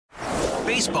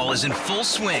Baseball is in full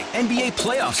swing. NBA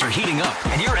playoffs are heating up,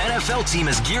 and your NFL team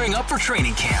is gearing up for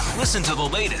training camp. Listen to the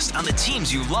latest on the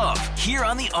teams you love here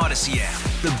on the Odyssey app.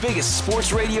 The biggest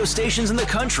sports radio stations in the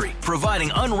country,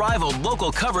 providing unrivaled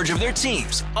local coverage of their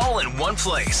teams, all in one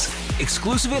place.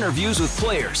 Exclusive interviews with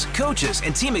players, coaches,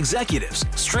 and team executives,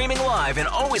 streaming live and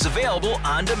always available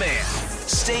on demand.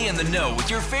 Stay in the know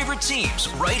with your favorite teams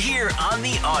right here on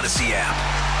the Odyssey app.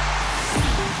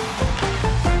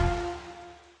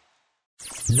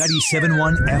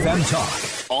 97.1 FM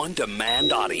Talk. On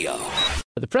demand audio.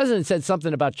 The president said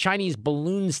something about Chinese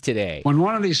balloons today. When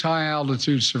one of these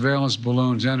high-altitude surveillance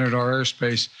balloons entered our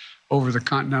airspace over the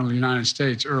continental United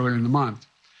States earlier in the month,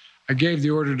 I gave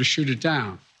the order to shoot it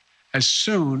down as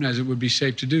soon as it would be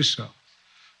safe to do so.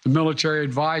 The military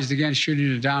advised against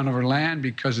shooting it down over land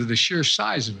because of the sheer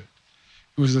size of it.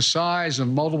 It was the size of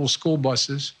multiple school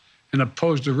buses and it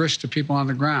posed a risk to people on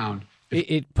the ground.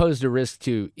 It posed a risk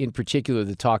to, in particular,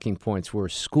 the talking points were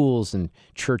schools and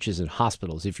churches and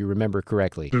hospitals, if you remember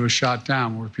correctly. It was shot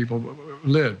down where people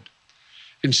lived.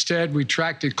 Instead, we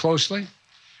tracked it closely,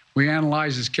 we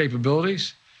analyzed its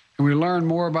capabilities, and we learned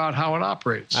more about how it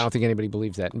operates. I don't think anybody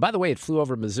believes that. And by the way, it flew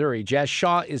over Missouri. Jazz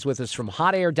Shaw is with us from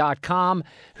hotair.com,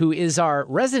 who is our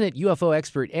resident UFO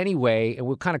expert anyway, and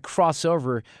we'll kind of cross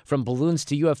over from balloons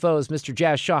to UFOs. Mr.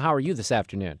 Jazz Shaw, how are you this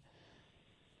afternoon?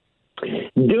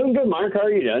 Doing good, Mark. How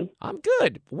are you doing? I'm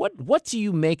good. What do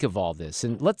you make of all this?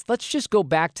 And let's just go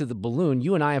back to the balloon.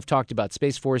 You and I have talked about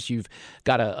Space Force. You've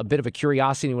got a bit of a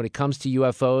curiosity when it comes to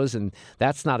UFOs, and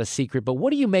that's not a secret. But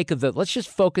what do you make of the? Let's just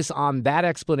focus on that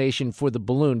explanation for the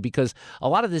balloon, because a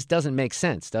lot of this doesn't make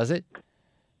sense, does it?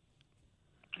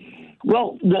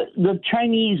 Well, the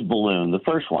Chinese balloon, the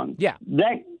first one, yeah,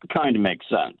 that kind of makes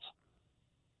sense,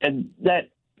 and that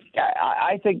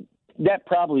I think. That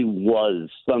probably was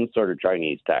some sort of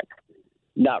Chinese tech,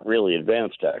 not really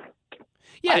advanced tech.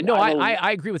 Yeah,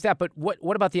 I agree with that. But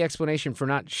what about the explanation for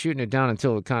not shooting it down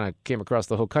until it kind of came across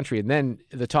the whole country? And then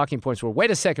the talking points were,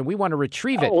 wait a second, we want to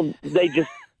retrieve it. Well,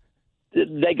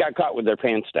 they got caught with their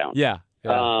pants down. Yeah.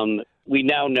 We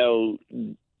now know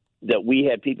that we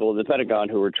had people in the Pentagon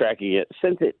who were tracking it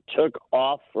since it took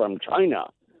off from China.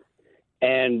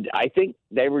 And I think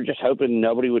they were just hoping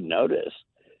nobody would notice.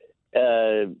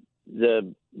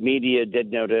 The media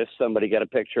did notice. Somebody got a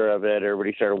picture of it.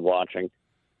 Everybody started watching.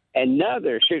 And now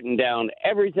they're shooting down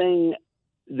everything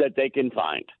that they can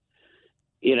find.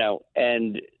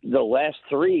 And the last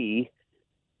three,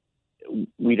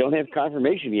 we don't have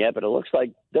confirmation yet, but it looks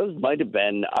like those might have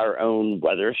been our own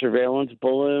weather surveillance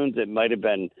balloons. It might have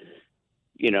been,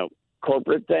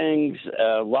 corporate things,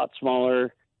 a lot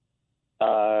smaller.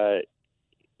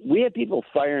 We have people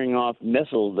firing off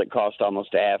missiles that cost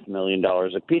almost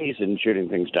 $500,000 a piece and shooting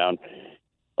things down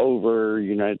over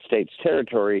United States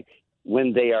territory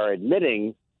when they are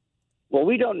admitting, well,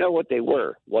 we don't know what they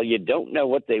were. Well, you don't know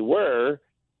what they were,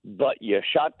 but you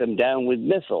shot them down with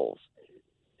missiles.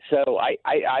 So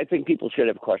I think people should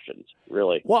have questions,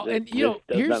 really. Well, and this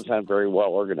does not sound very well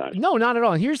organized. No, not at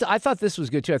all. And I thought this was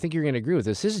good too. I think you're going to agree with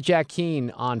this. This is Jack Keane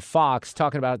on Fox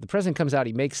talking about it. The president comes out,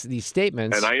 he makes these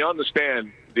statements. And I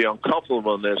understand the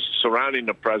uncomfortableness surrounding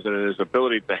the president, his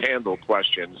ability to handle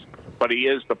questions, but he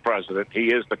is the president.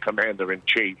 He is the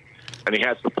commander-in-chief, and he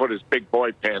has to put his big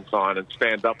boy pants on and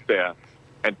stand up there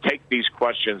and take these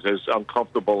questions, as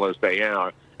uncomfortable as they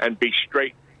are, and be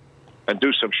straight and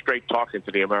do some straight talking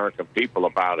to the American people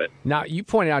about it. Now, you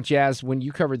pointed out, Jazz, when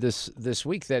you covered this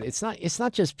week, that it's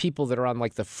not just people that are on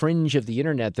like the fringe of the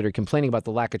internet that are complaining about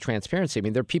the lack of transparency. I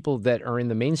mean, there are people that are in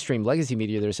the mainstream legacy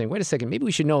media that are saying, wait a second, maybe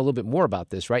we should know a little bit more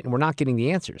about this, right? And we're not getting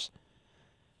the answers.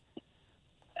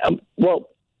 Well,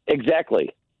 exactly.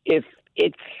 If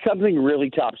it's something really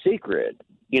top secret,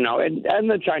 and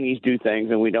the Chinese do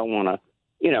things, and we don't want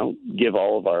to, give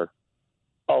all of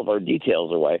our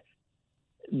details away.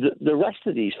 The rest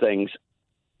of these things,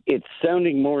 it's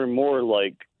sounding more and more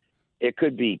like it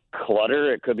could be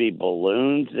clutter, it could be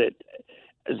balloons,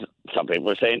 some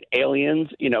people are saying aliens,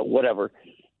 whatever.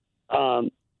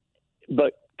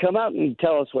 But come out and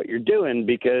tell us what you're doing,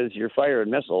 because you're firing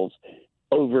missiles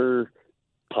over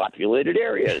populated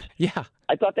areas. Yeah.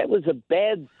 I thought that was a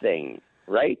bad thing,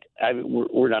 right?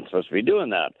 We're not supposed to be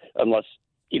doing that unless,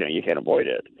 you can avoid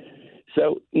it.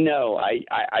 So, no,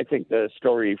 I think the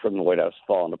story from the White House is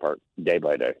falling apart day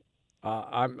by day.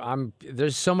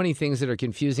 There's so many things that are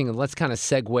confusing, and let's kind of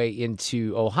segue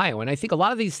into Ohio. And I think a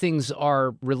lot of these things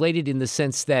are related in the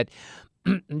sense that,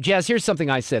 Jazz, here's something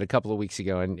I said a couple of weeks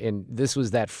ago, and this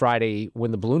was that Friday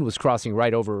when the balloon was crossing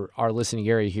right over our listening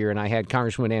area here, and I had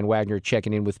Congresswoman Ann Wagner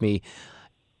checking in with me.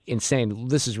 and saying,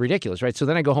 this is ridiculous, right? So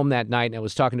then I go home that night, and I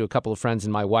was talking to a couple of friends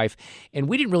and my wife, and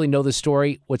we didn't really know the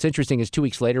story. What's interesting is 2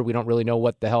 weeks later, we don't really know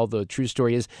what the hell the true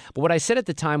story is. But what I said at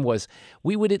the time was,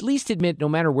 we would at least admit, no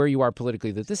matter where you are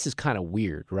politically, that this is kind of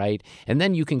weird, right? And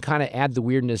then you can kind of add the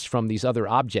weirdness from these other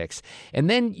objects. And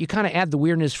then you kind of add the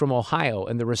weirdness from Ohio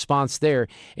and the response there,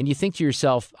 and you think to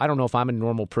yourself, I don't know if I'm a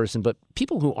normal person, but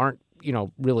people who aren't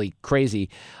really crazy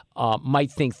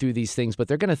might think through these things, but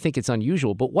they're going to think it's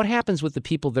unusual. But what happens with the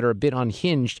people that are a bit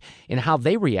unhinged in how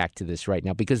they react to this right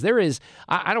now? Because there is,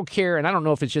 I don't care, and I don't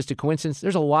know if it's just a coincidence,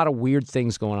 there's a lot of weird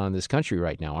things going on in this country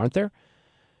right now, aren't there?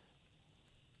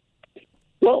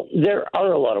 Well, there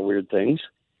are a lot of weird things,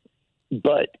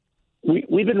 but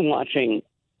we've been watching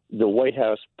the White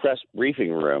House press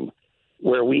briefing room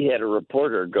where we had a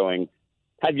reporter going,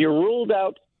 have you ruled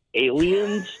out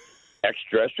aliens?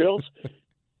 Extraterrestrials,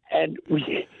 and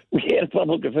we had a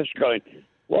public official going,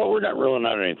 well, we're not ruling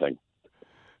out anything.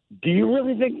 Do you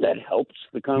really think that helps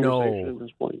the conversation at this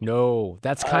point? No,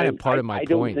 that's kind of part of my point,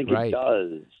 I don't think right? It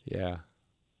does. Yeah.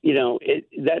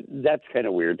 That's kind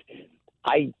of weird.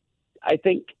 I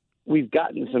think we've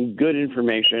gotten some good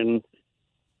information,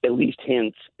 at least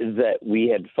hints that we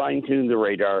had fine-tuned the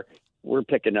radar. We're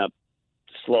picking up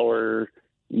slower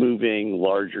moving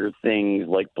larger things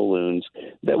like balloons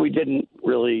that we didn't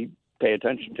really pay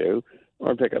attention to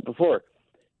or pick up before.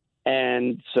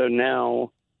 And so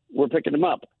now we're picking them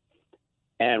up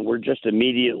and we're just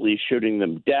immediately shooting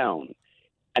them down.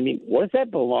 I mean, what if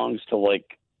that belongs to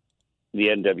like the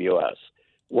NWS?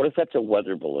 What if that's a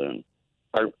weather balloon?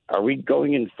 Are we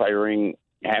going and firing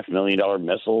 $500,000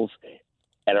 missiles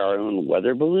at our own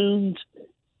weather balloons?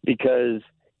 Because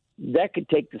that could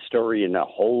take the story in a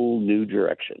whole new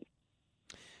direction,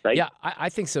 right? Yeah, I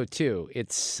think so too.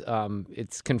 It's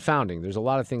confounding. There's a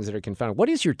lot of things that are confounding. What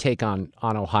is your take on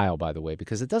Ohio, by the way?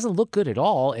 Because it doesn't look good at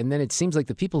all, and then it seems like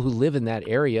the people who live in that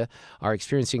area are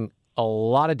experiencing a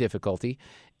lot of difficulty,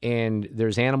 and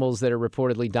there's animals that are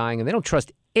reportedly dying, and they don't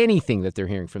trust anything that they're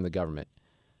hearing from the government.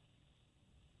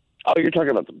 Oh, you're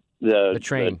talking about the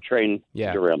train. The train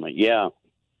Yeah. derailment. Yeah.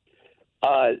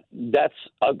 That's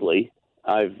ugly.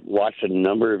 I've watched a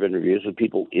number of interviews with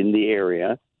people in the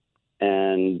area,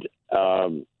 and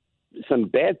some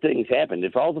bad things happened.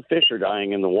 If all the fish are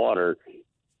dying in the water,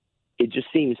 it just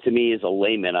seems to me as a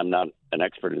layman, I'm not an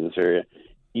expert in this area,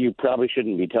 you probably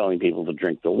shouldn't be telling people to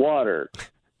drink the water.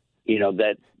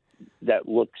 That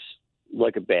looks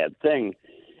like a bad thing.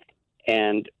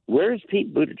 And where's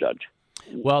Pete Buttigieg?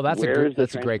 Well, that's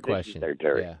a great question.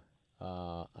 Secretary? Yeah.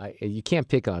 You can't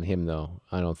pick on him, though,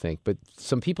 I don't think. But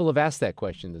some people have asked that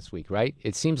question this week, right?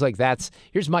 It seems like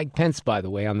here's Mike Pence, by the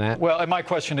way, on that. Well, and my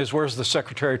question is, where's the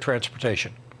Secretary of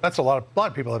Transportation? That's a lot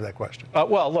of people have that question.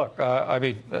 Well, look,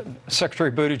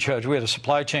 Secretary Buttigieg, we had a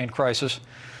supply chain crisis,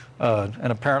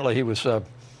 and apparently he was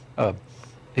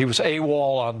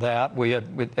AWOL on that. We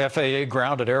had with FAA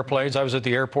grounded airplanes. I was at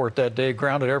the airport that day,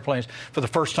 grounded airplanes for the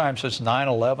first time since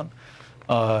 9/11.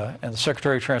 And the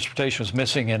Secretary of Transportation was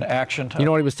missing in action. You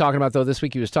know what he was talking about, though, this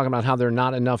week? He was talking about how there are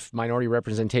not enough minority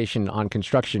representation on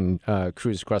construction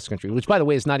crews across the country, which, by the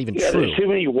way, is not even true. There's too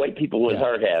many white people with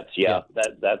hard hats. Yeah.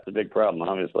 That's the big problem,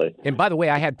 obviously. And by the way,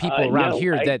 I had people around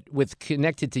here that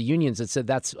connected to unions that said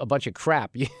that's a bunch of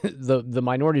crap. the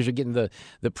minorities are getting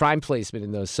the prime placement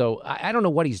in those. So I don't know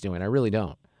what he's doing. I really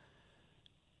don't.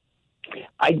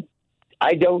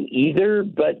 I don't either,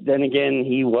 but then again,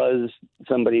 he was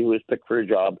somebody who was picked for a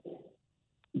job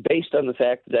based on the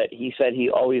fact that he said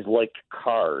he always liked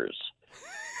cars.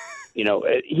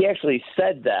 He actually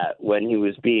said that when he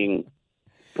was being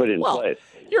put in place.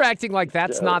 You're acting like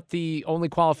that's not the only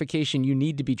qualification you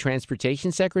need to be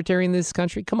transportation secretary in this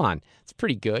country. Come on. It's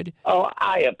pretty good. Oh,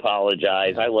 I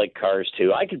apologize. I like cars,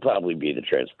 too. I could probably be the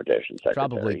transportation secretary.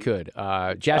 Probably could.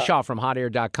 Jazz Shaw from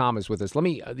hotair.com is with us.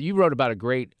 You wrote about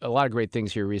a lot of great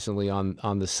things here recently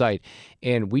on the site,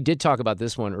 and we did talk about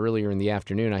this one earlier in the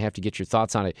afternoon. I have to get your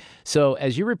thoughts on it. So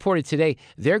as you reported today,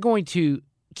 they're going to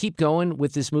keep going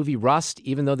with this movie Rust,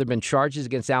 even though there have been charges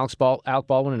against Alec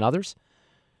Baldwin and others?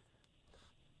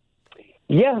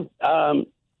 Yeah,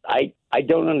 I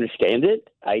don't understand it.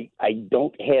 I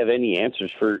don't have any answers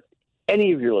for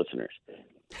any of your listeners.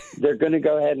 They're going to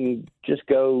go ahead and just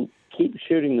keep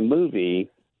shooting the movie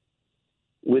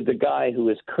with the guy who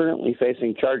is currently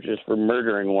facing charges for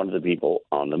murdering one of the people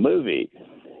on the movie.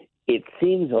 It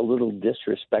seems a little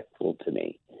disrespectful to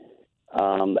me.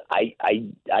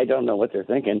 I don't know what they're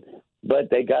thinking, but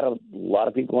they got a lot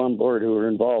of people on board who are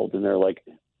involved, and they're like,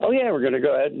 "Oh yeah, we're going to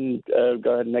go ahead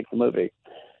and make the movie."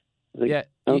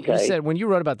 Okay. You said, when you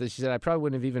wrote about this, you said, I probably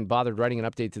wouldn't have even bothered writing an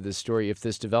update to this story if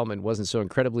this development wasn't so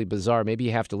incredibly bizarre. Maybe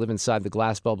you have to live inside the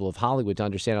glass bubble of Hollywood to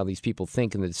understand how these people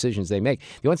think and the decisions they make.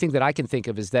 The only thing that I can think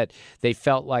of is that they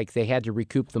felt like they had to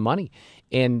recoup the money.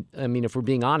 And, I mean, if we're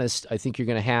being honest, I think you're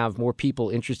going to have more people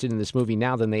interested in this movie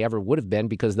now than they ever would have been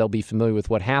because they'll be familiar with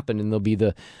what happened and there'll be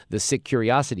the sick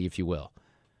curiosity, if you will.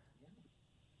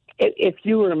 If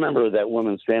you were a member of that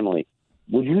woman's family,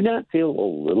 would you not feel a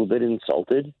little bit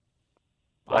insulted?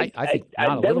 I think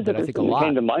not a little bit. I think a lot. That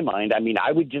came to my mind. I mean,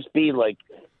 I would just be like,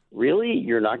 really?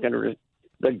 You're not going to...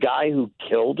 The guy who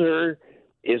killed her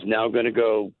is now going to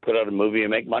go put out a movie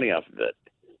and make money off of it.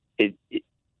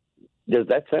 Does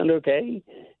that sound okay?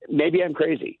 Maybe I'm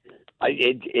crazy.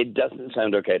 It doesn't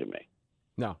sound okay to me.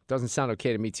 No, doesn't sound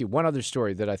okay to me, too. One other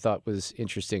story that I thought was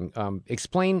interesting.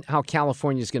 Explain how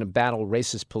California is going to battle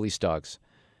racist police dogs.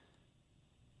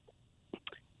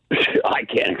 I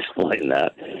can't explain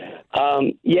that.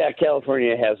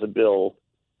 California has a bill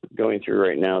going through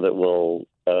right now that will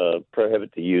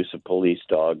prohibit the use of police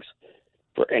dogs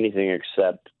for anything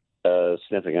except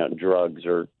sniffing out drugs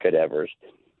or cadavers.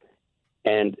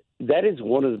 And that is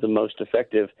one of the most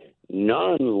effective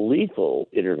non-lethal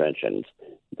interventions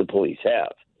the police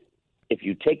have. If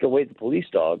you take away the police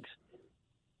dogs,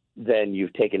 then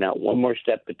you've taken out one more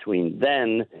step between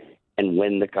then and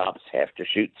when the cops have to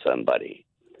shoot somebody.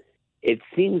 It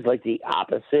seems like the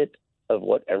opposite of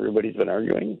what everybody's been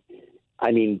arguing.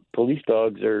 I mean, police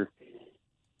dogs are...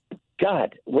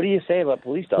 God, what do you say about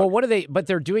police dogs? Well, what are they? But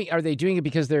they're doing. Are they doing it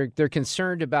because they're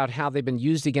concerned about how they've been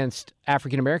used against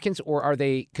African Americans, or are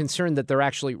they concerned that they're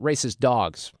actually racist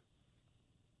dogs?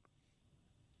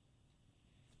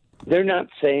 They're not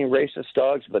saying racist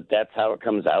dogs, but that's how it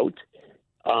comes out.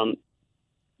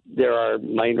 There are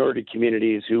minority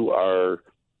communities who are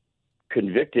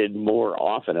convicted more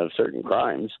often of certain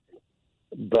crimes,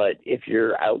 but if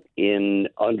you're out in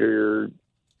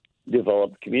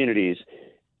underdeveloped communities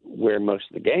where most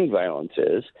of the gang violence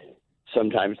is,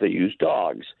 sometimes they use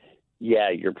dogs.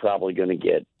 Yeah, you're probably going to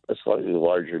get a slightly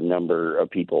larger number of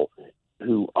people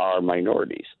who are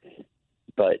minorities.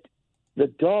 But the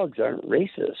dogs aren't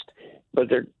racist, but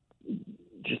they're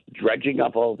just dredging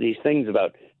up all these things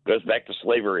about, goes back to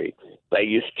slavery. They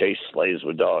used to chase slaves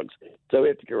with dogs, so we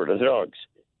have to get rid of the dogs.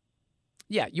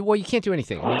 Yeah, you can't do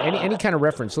anything. I mean, any kind of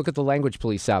reference. Look at the language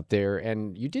police out there.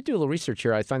 And you did do a little research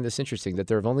here. I find this interesting, that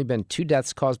there have only been 2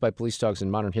 deaths caused by police dogs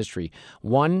in modern history.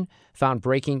 One found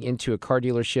breaking into a car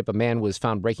dealership. A man was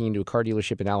found breaking into a car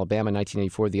dealership in Alabama in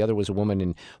 1984. The other was a woman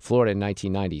in Florida in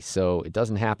 1990. So it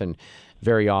doesn't happen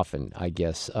very often, I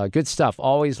guess. Good stuff.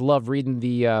 Always love reading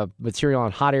the material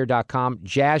on hotair.com.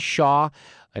 Jazz Shaw,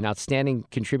 an outstanding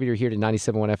contributor here to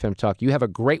 97.1 FM Talk. You have a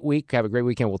great week. Have a great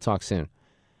weekend. We'll talk soon.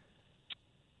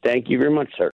 Thank you very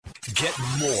much, sir. Get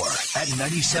more at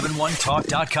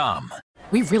 971talk.com.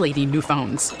 We really need new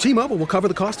phones. T-Mobile will cover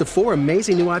the cost of 4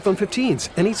 amazing new iPhone 15s,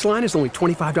 and each line is only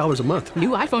 $25 a month.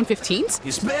 New iPhone 15s?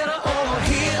 It's better over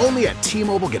here. Only at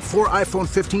T-Mobile, get 4 iPhone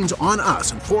 15s on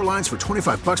us and 4 lines for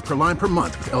 $25 per line per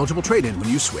month with eligible trade-in when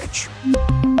you switch.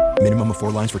 Minimum of 4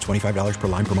 lines for $25 per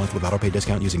line per month with autopay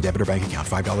discount using debit or bank account.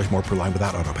 $5 more per line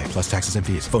without autopay, plus taxes and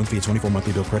fees. Phone fee at 24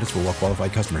 monthly bill credits for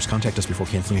well-qualified customers. Contact us before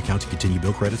canceling account to continue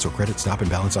bill credits or credit stop and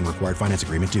balance on required finance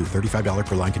agreement due. $35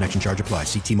 per line connection charge applies.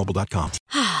 See T-Mobile.com.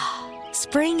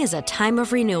 Spring is a time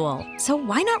of renewal, so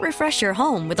why not refresh your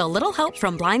home with a little help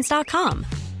from Blinds.com?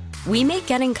 We make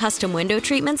getting custom window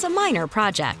treatments a minor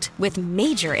project with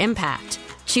major impact.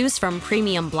 Choose from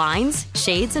premium blinds,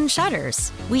 shades, and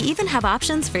shutters. We even have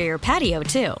options for your patio,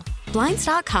 too.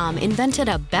 Blinds.com invented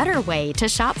a better way to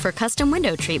shop for custom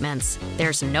window treatments.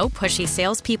 There's no pushy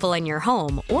salespeople in your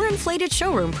home or inflated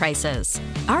showroom prices.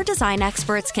 Our design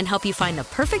experts can help you find the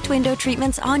perfect window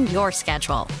treatments on your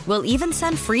schedule. We'll even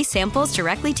send free samples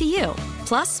directly to you.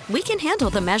 Plus, we can handle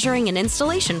the measuring and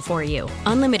installation for you.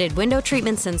 Unlimited window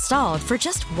treatments installed for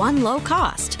just one low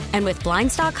cost. And with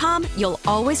Blinds.com, you'll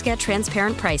always get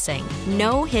transparent pricing.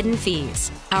 No hidden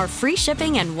fees. Our free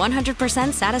shipping and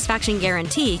 100% satisfaction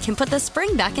guarantee can put the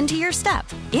spring back into your step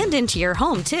and into your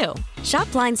home, too.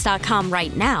 Shop Blinds.com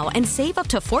right now and save up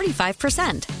to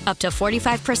 45%. Up to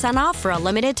 45% off for a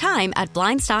limited time at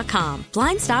Blinds.com.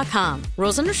 Blinds.com.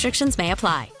 Rules and restrictions may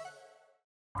apply.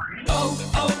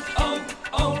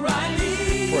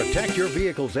 O'Reilly. Protect your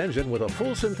vehicle's engine with a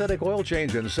full synthetic oil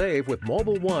change and save with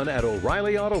Mobil 1 at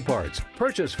O'Reilly Auto Parts.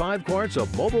 Purchase 5 quarts of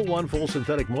Mobil 1 full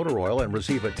synthetic motor oil and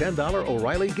receive a $10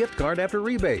 O'Reilly gift card after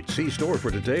rebate. See store for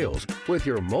details. With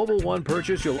your Mobil 1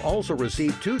 purchase, you'll also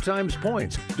receive 2 times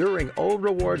points during O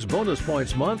Rewards Bonus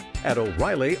Points Month at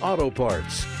O'Reilly Auto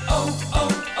Parts.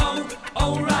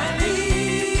 O'Reilly.